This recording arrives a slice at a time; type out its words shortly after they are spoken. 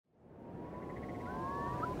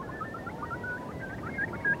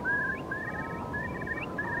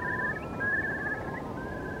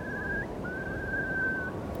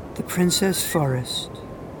The Princess Forest,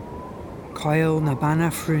 Coil na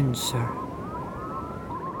Banna Frunser.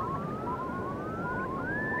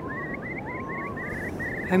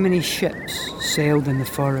 How many ships sailed in the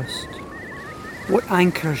forest? What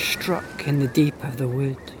anchors struck in the deep of the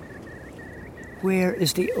wood? Where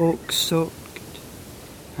is the oak soaked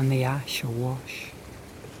and the ash awash?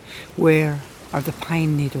 Where are the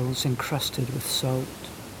pine needles encrusted with salt?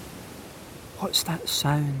 What's that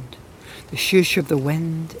sound? The shoosh of the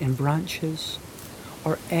wind in branches,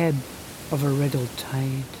 or ebb of a riddled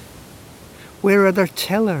tide? Where are their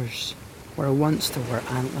tillers where once there were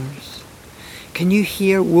antlers? Can you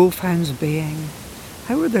hear wolfhounds baying?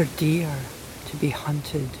 How are there deer to be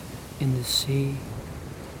hunted in the sea?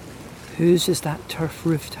 Whose is that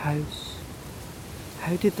turf-roofed house?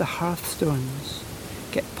 How did the hearthstones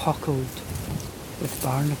get pockled with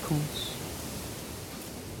barnacles?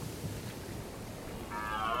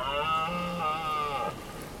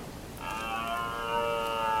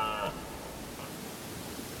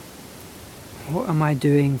 What am I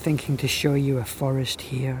doing thinking to show you a forest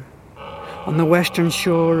here, on the western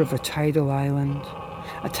shore of a tidal island,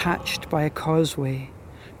 attached by a causeway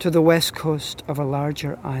to the west coast of a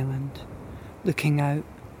larger island, looking out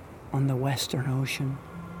on the Western Ocean?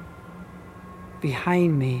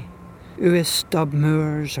 Behind me, Uis stub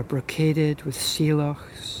moors are brocaded with sea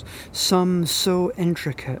lochs, some so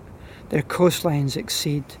intricate their coastlines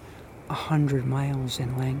exceed 100 miles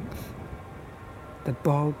in length. The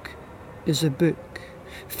bog is a book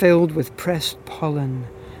filled with pressed pollen,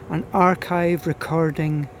 an archive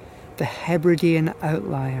recording the Hebridean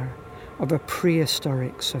outlier of a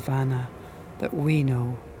prehistoric savanna that we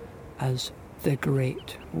know as the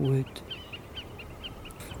Great Wood.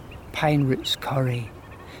 Pine roots corrie,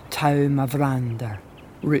 tau mavrander,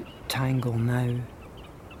 root tangle now.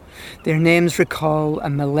 Their names recall a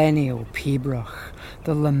millennial pibroch,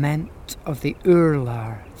 the lament of the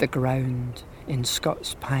urlar, the ground in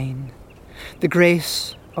Scots pine, the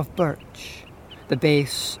grace of birch, the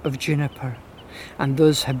base of juniper, and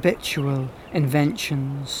those habitual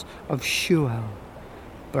inventions of shuel,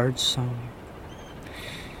 birdsong.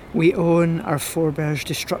 We own our forebears'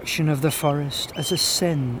 destruction of the forest as a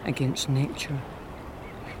sin against nature,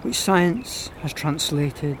 which science has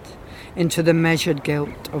translated into the measured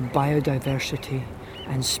guilt of biodiversity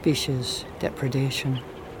and species depredation.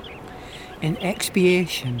 In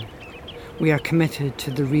expiation, we are committed to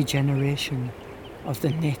the regeneration of the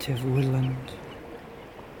native woodland.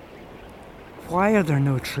 Why are there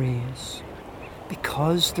no trees?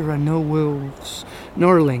 Because there are no wolves,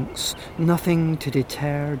 nor lynx, nothing to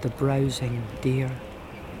deter the browsing deer.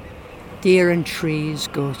 Deer and trees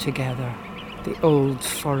go together, the old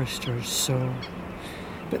foresters saw,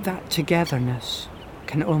 but that togetherness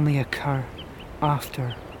can only occur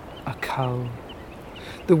after a cull.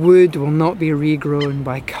 The wood will not be regrown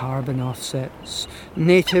by carbon offsets,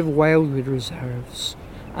 native wildwood reserves,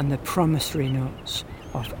 and the promissory notes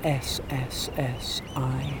of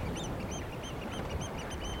SSSI.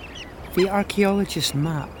 The archaeologist's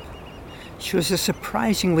map shows the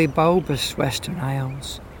surprisingly bulbous Western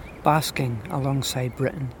Isles basking alongside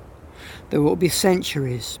Britain, though it will be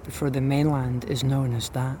centuries before the mainland is known as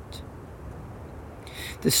that.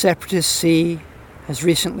 The separatist sea has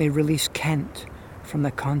recently released Kent from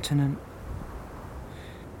the continent.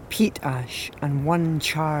 Peat ash and one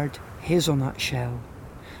charred hazelnut shell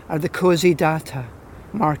are the cosy data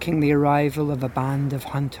marking the arrival of a band of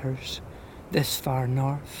hunters this far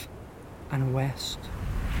north and west.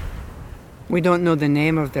 We don't know the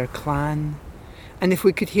name of their clan, and if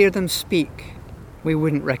we could hear them speak, we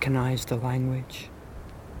wouldn't recognise the language.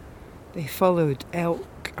 They followed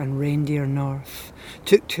elk and reindeer north,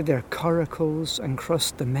 took to their coracles and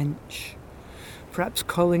crossed the Minch, perhaps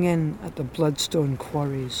calling in at the bloodstone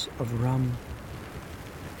quarries of Rum.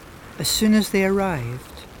 As soon as they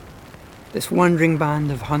arrived, this wandering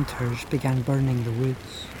band of hunters began burning the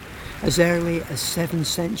woods, as early as 7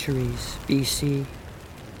 centuries BC,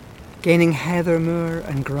 gaining heather moor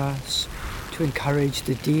and grass to encourage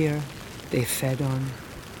the deer they fed on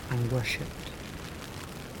and worshipped.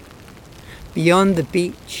 Beyond the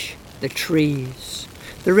beach, the trees,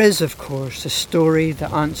 there is, of course, a story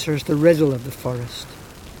that answers the riddle of the forest.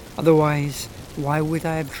 Otherwise, why would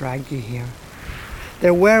I have dragged you here?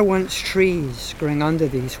 There were once trees growing under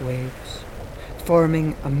these waves,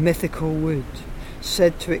 forming a mythical wood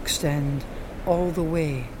said to extend all the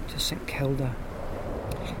way to St Kilda.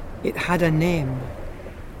 It had a name,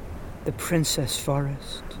 the Princess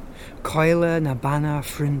Forest, Coile na Banna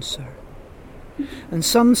Frunser. And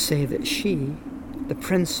some say that she, the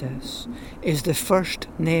princess, is the first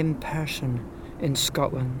named person in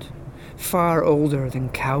Scotland, far older than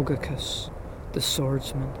Calgacus, the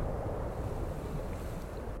swordsman.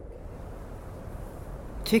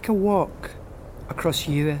 Take a walk across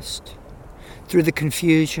Uist, through the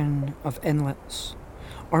confusion of inlets,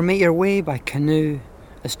 or make your way by canoe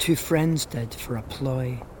as two friends did for a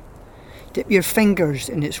ploy. Dip your fingers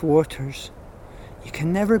in its waters. You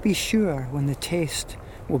can never be sure when the taste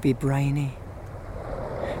will be briny.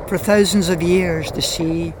 For thousands of years the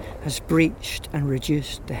sea has breached and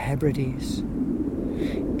reduced the Hebrides.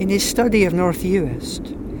 In his study of North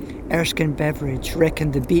Uist, Erskine Beveridge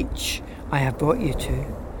reckoned the beach I have brought you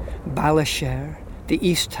to, Balashare, the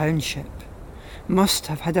East Township, must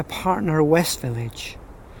have had a partner West Village,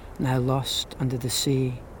 now lost under the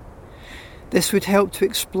sea. This would help to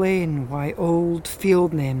explain why old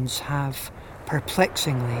field names have,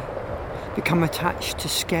 perplexingly, become attached to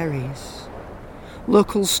skerries.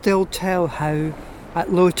 Locals still tell how,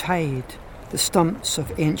 at low tide, the stumps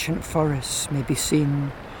of ancient forests may be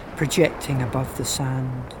seen projecting above the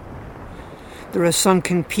sand. There are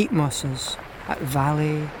sunken peat mosses at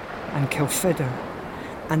Valley and Kilfidder,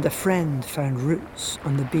 and a friend found roots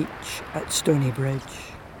on the beach at Stony Bridge.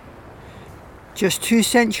 Just 2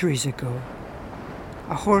 centuries ago,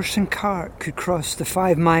 a horse and cart could cross the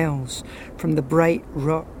 5 miles from the bright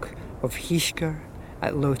rock of Hishker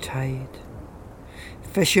at low tide.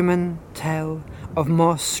 Fishermen tell of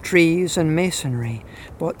moss, trees and masonry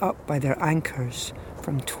brought up by their anchors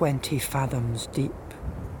from 20 fathoms deep.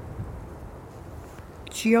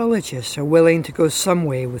 Geologists are willing to go some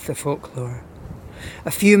way with the folklore.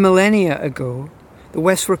 A few millennia ago, the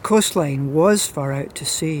westward coastline was far out to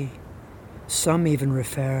sea. Some even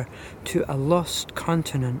refer to a lost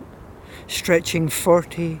continent, stretching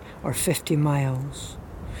 40 or 50 miles,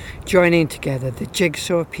 joining together the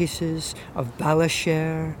jigsaw pieces of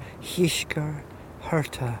Balashare, Hishker,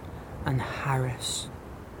 Hurta and Harris.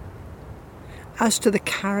 As to the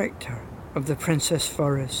character of the Princess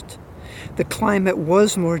Forest, the climate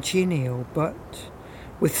was more genial, but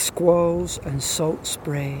with squalls and salt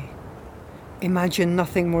spray. Imagine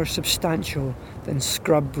nothing more substantial than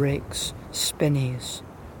scrub breaks, spinneys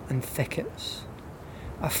and thickets.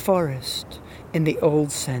 A forest in the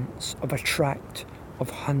old sense of a tract of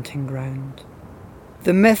hunting ground.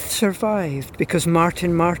 The myth survived because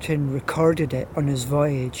Martin recorded it on his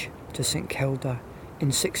voyage to St Kilda in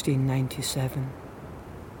 1697.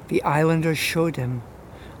 The islanders showed him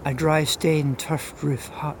a dry-stained turf-roof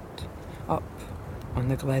hut up on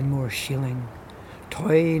the Glenmore Shieling,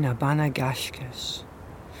 Toi na Banagashkas,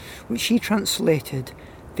 which he translated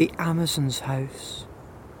the Amazon's house,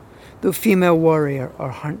 though female warrior or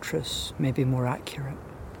huntress may be more accurate.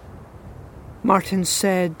 Martin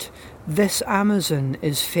said, "This Amazon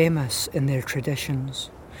is famous in their traditions.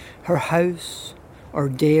 Her house, or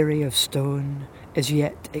dairy of stone, is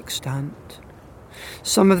yet extant.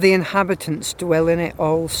 Some of the inhabitants dwell in it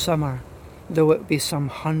all summer, though it be some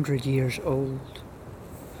 100 years old.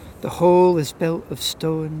 The whole is built of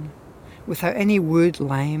stone, without any wood,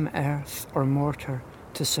 lime, earth or mortar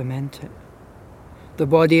to cement it. The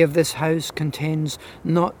body of this house contains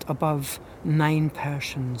not above 9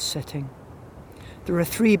 persons sitting. There are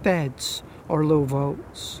 3 beds or low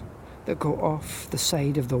vaults that go off the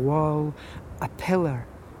side of the wall, a pillar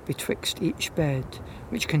betwixt each bed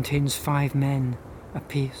which contains 5 men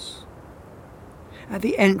apiece. At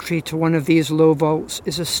the entry to one of these low vaults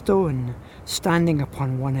is a stone standing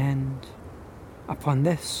upon one end. Upon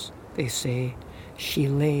this, they say, she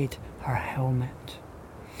laid her helmet.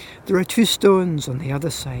 There are 2 stones on the other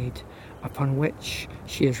side upon which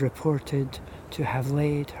she is reported to have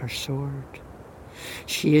laid her sword.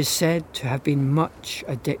 She is said to have been much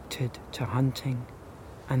addicted to hunting,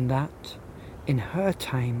 and that, in her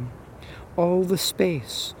time, all the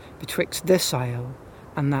space betwixt this isle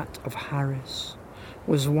and that of Harris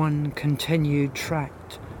was one continued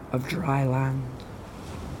tract of dry land.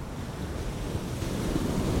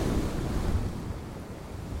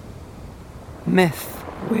 Myth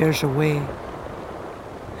wears away.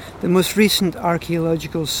 The most recent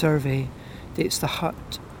archaeological survey dates the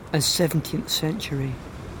hut as 17th century,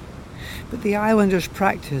 but the islanders'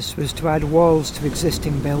 practice was to add walls to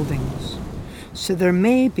existing buildings, so there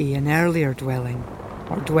may be an earlier dwelling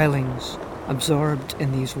or dwellings absorbed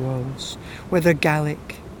in these walls, whether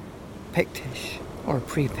Gallic, Pictish or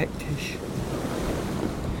pre-Pictish.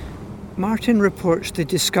 Martin reports the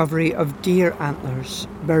discovery of deer antlers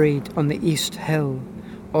buried on the East Hill,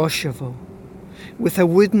 Oshavel, with a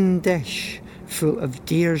wooden dish full of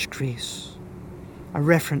deer's grease, a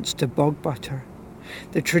reference to bog butter,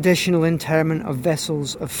 the traditional interment of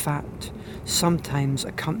vessels of fat, sometimes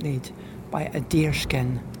accompanied by a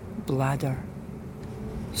deerskin bladder.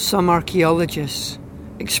 Some archaeologists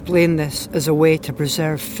explain this as a way to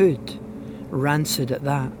preserve food, rancid at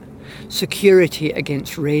that, security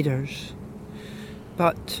against raiders.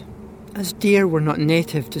 But as deer were not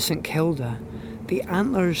native to St Kilda, the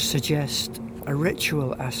antlers suggest a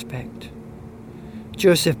ritual aspect.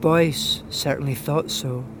 Joseph Boyce certainly thought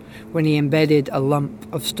so when he embedded a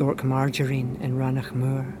lump of stork margarine in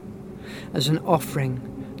Rannochmoor as an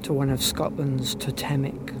offering to one of Scotland's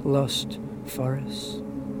totemic lost forests.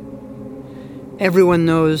 Everyone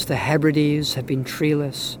knows the Hebrides have been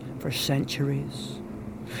treeless for centuries.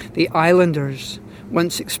 The islanders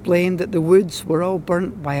once explained that the woods were all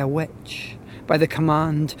burnt by a witch, by the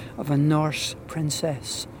command of a Norse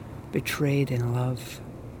princess betrayed in love.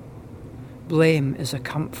 Blame is a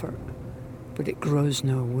comfort, but it grows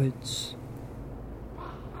no woods.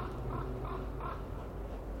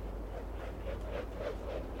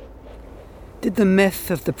 Did the myth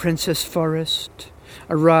of the Princess Forest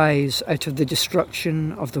arise out of the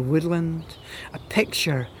destruction of the woodland, a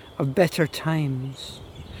picture of better times,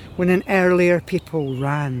 when an earlier people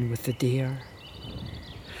ran with the deer?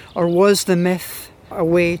 Or was the myth a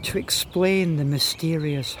way to explain the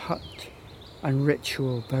mysterious hut and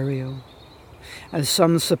ritual burial, as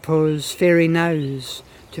some suppose fairy Nows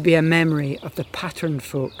to be a memory of the pattern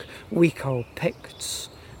folk we call Picts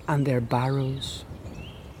and their barrows?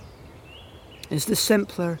 Is the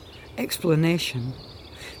simpler explanation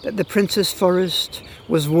that the Princess Forest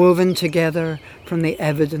was woven together from the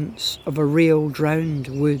evidence of a real drowned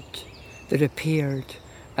wood that appeared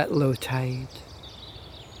at low tide?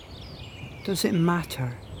 Does it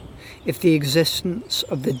matter if the existence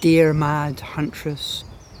of the deer-mad huntress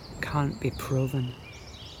can't be proven?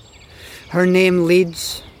 Her name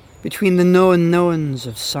leads between the known knowns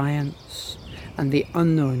of science and the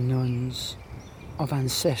unknown knowns of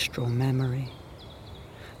ancestral memory.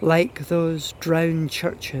 Like those drowned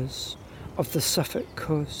churches of the Suffolk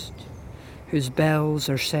coast, whose bells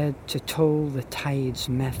are said to toll the tide's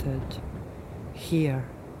method, here,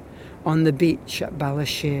 on the beach at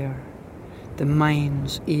Balashare, the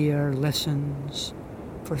mind's ear listens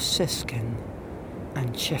for siskin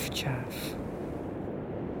and chiff-chaff.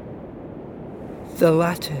 The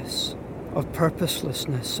lattice of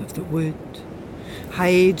purposelessness of the wood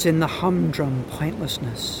hides in the humdrum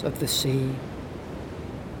pointlessness of the sea.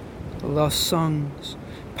 The lost songs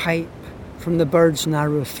pipe from the birds'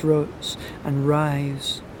 narrow throats and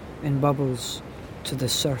rise in bubbles to the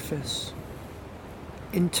surface.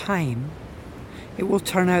 In time, it will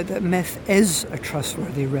turn out that myth is a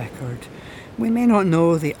trustworthy record. We may not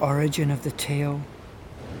know the origin of the tale,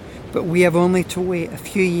 but we have only to wait a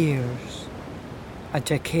few years, a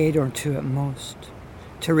decade or two at most,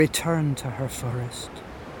 to return to her forest.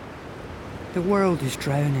 The world is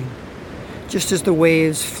drowning, just as the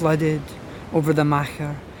waves flooded over the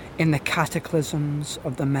Macher in the cataclysms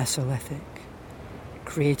of the Mesolithic,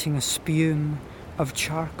 creating a spume of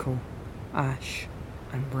charcoal, ash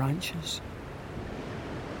and branches.